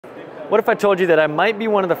What if I told you that I might be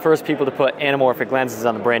one of the first people to put anamorphic lenses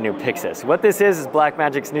on the brand new Pyxis? What this is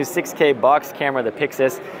Blackmagic's new 6K box camera, the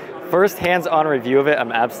Pyxis. First hands-on review of it,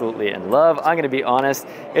 I'm absolutely in love. I'm gonna be honest,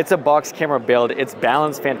 it's a box camera build. It's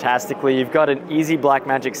balanced fantastically. You've got an easy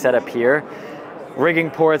Blackmagic setup here.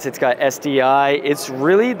 Rigging ports, it's got SDI. It's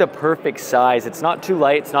really the perfect size. It's not too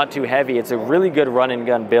light, it's not too heavy. It's a really good run and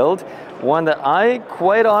gun build. One that I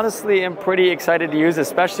quite honestly am pretty excited to use,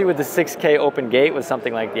 especially with the 6K open gate with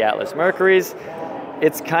something like the Atlas Mercury's.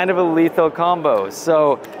 It's kind of a lethal combo.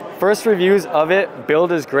 So first reviews of it,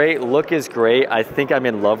 build is great, look is great. I think I'm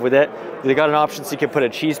in love with it. They got an option so you can put a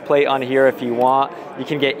cheese plate on here if you want. You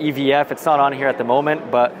can get EVF, it's not on here at the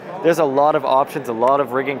moment, but there's a lot of options, a lot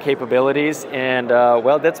of rigging capabilities. And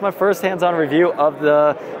well, that's my first hands-on review of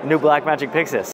the new Blackmagic Pyxis.